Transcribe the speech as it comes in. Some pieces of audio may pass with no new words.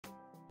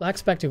Black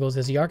Spectacles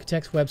is the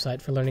architect's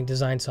website for learning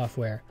design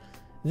software.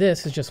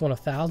 This is just one of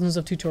thousands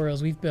of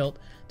tutorials we've built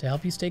to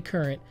help you stay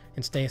current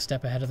and stay a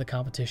step ahead of the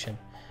competition.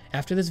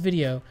 After this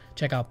video,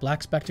 check out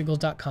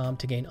blackspectacles.com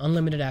to gain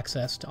unlimited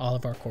access to all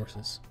of our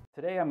courses.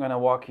 Today I'm going to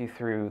walk you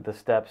through the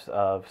steps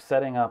of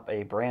setting up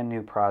a brand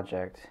new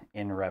project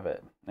in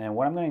Revit. And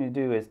what I'm going to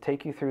do is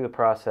take you through the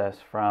process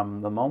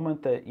from the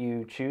moment that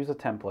you choose a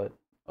template,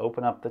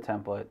 open up the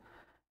template,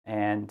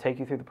 and take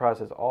you through the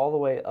process all the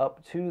way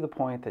up to the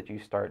point that you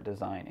start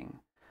designing.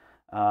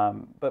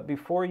 But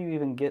before you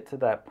even get to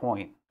that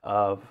point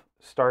of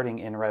starting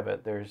in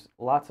Revit, there's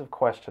lots of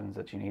questions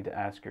that you need to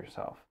ask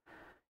yourself.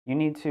 You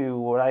need to,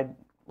 what I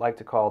like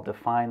to call,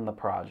 define the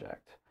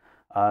project.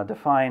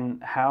 Define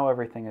how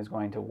everything is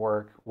going to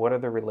work, what are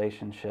the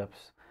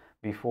relationships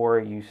before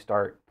you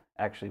start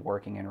actually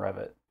working in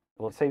Revit. It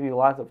will save you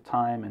lots of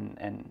time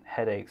and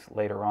headaches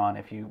later on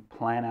if you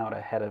plan out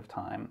ahead of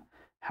time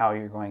how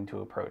you're going to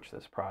approach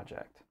this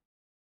project.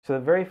 So the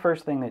very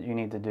first thing that you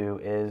need to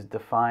do is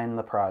define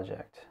the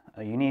project.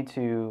 You need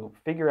to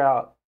figure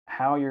out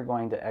how you're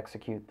going to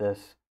execute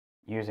this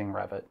using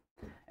Revit.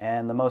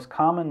 And the most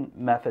common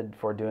method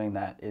for doing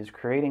that is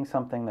creating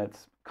something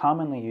that's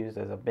commonly used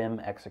as a BIM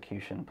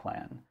Execution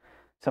Plan.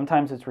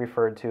 Sometimes it's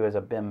referred to as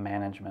a BIM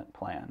Management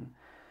Plan.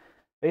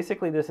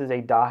 Basically, this is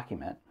a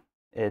document.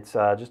 It's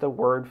just a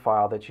Word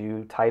file that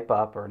you type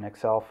up, or an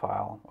Excel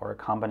file, or a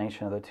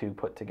combination of the two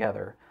put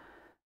together,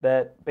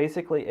 that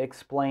basically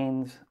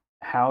explains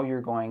how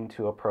you're going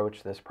to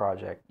approach this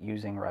project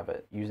using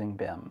Revit, using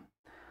BIM.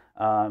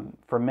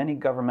 For many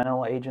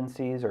governmental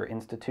agencies or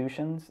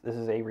institutions, this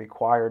is a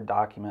required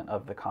document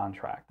of the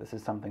contract. This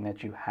is something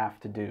that you have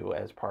to do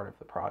as part of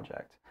the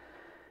project.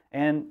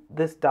 And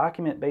this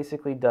document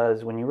basically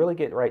does, when you really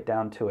get right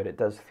down to it, it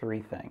does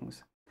three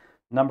things.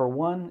 Number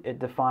one, it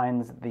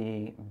defines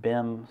the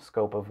BIM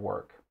scope of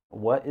work.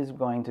 What is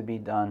going to be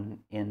done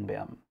in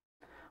BIM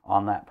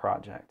on that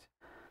project?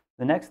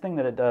 The next thing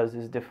that it does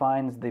is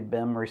defines the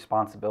BIM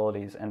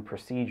responsibilities and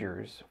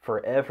procedures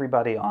for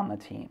everybody on the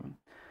team.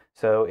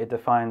 So it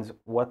defines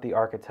what the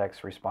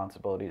architect's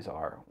responsibilities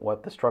are,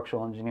 what the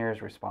structural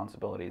engineer's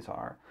responsibilities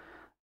are,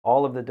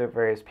 all of the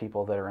various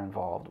people that are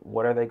involved,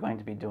 what are they going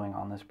to be doing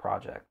on this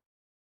project.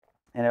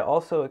 And it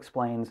also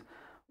explains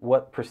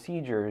what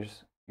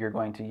procedures you're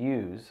going to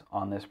use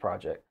on this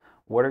project.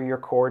 What are your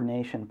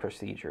coordination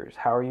procedures?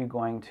 How are you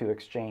going to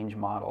exchange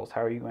models?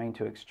 How are you going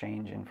to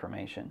exchange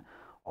information?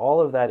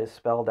 All of that is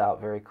spelled out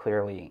very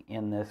clearly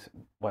in this,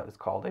 what is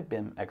called a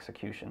BIM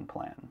Execution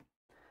Plan.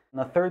 And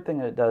the third thing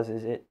that it does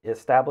is it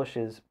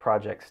establishes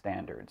project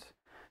standards.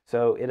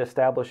 So it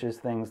establishes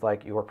things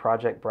like your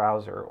project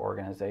browser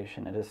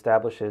organization. It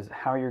establishes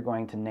how you're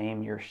going to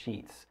name your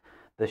sheets,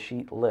 the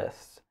sheet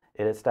lists.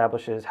 It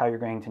establishes how you're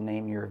going to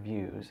name your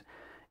views.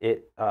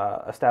 It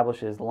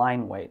establishes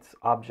line weights,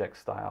 object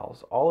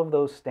styles. All of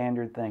those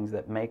standard things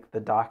that make the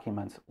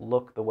documents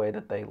look the way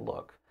that they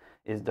look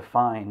is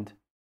defined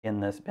in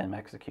this BIM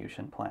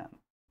Execution Plan.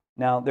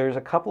 Now, there's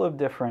a couple of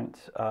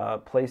different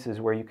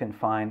places where you can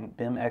find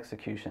BIM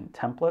Execution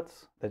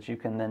Templates that you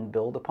can then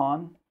build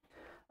upon.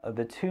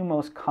 The two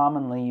most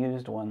commonly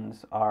used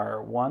ones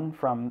are one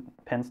from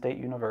Penn State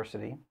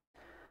University,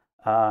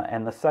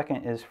 and the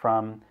second is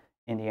from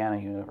Indiana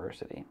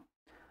University.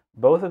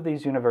 Both of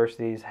these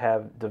universities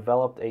have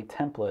developed a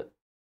template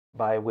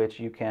by which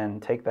you can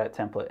take that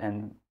template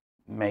and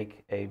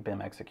make a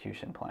BIM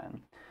Execution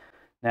Plan.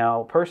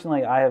 Now,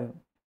 personally, I have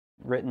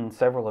written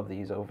several of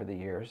these over the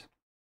years,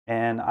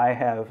 and I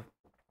have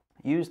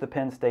used the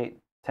Penn State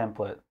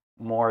template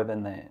more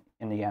than the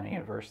Indiana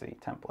University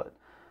template.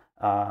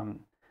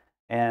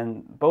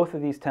 And both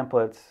of these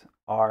templates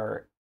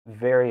are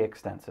very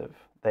extensive.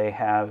 They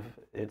have,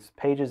 it's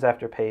pages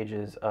after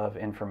pages of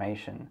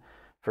information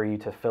for you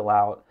to fill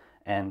out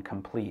and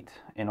complete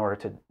in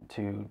order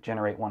to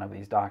generate one of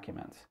these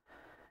documents.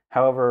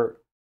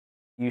 However,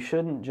 you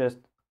shouldn't just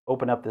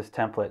open up this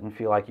template and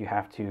feel like you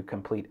have to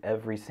complete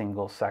every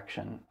single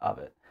section of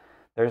it.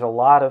 There's a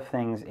lot of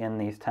things in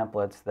these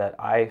templates that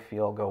I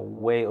feel go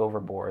way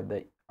overboard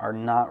that are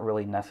not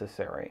really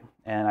necessary.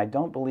 And I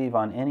don't believe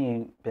on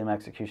any BIM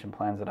execution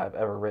plans that I've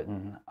ever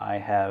written, I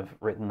have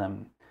written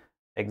them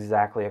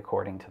exactly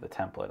according to the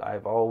template.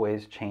 I've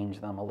always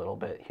changed them a little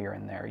bit here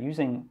and there,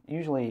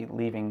 usually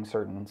leaving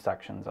certain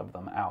sections of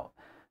them out,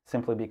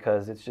 simply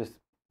because it's just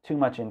too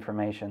much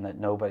information that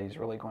nobody's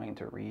really going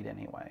to read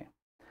anyway.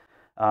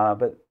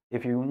 But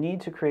if you need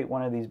to create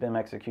one of these BIM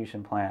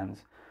execution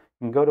plans,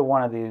 you can go to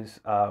one of these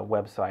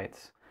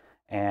websites,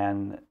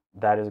 and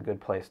that is a good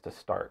place to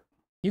start.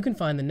 You can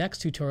find the next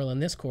tutorial in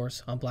this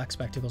course on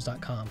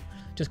blackspectacles.com.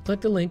 Just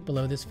click the link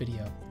below this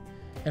video.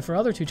 And for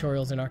other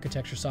tutorials in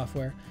architecture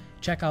software,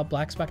 check out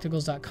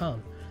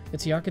blackspectacles.com.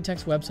 It's the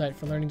architect's website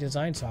for learning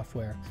design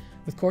software,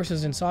 with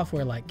courses in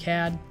software like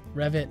CAD,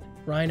 Revit,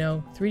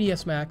 Rhino,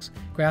 3ds Max,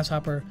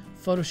 Grasshopper,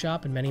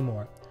 Photoshop, and many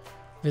more.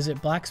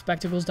 Visit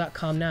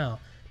blackspectacles.com now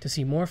to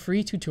see more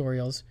free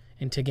tutorials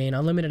and to gain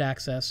unlimited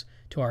access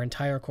to our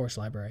entire course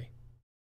library.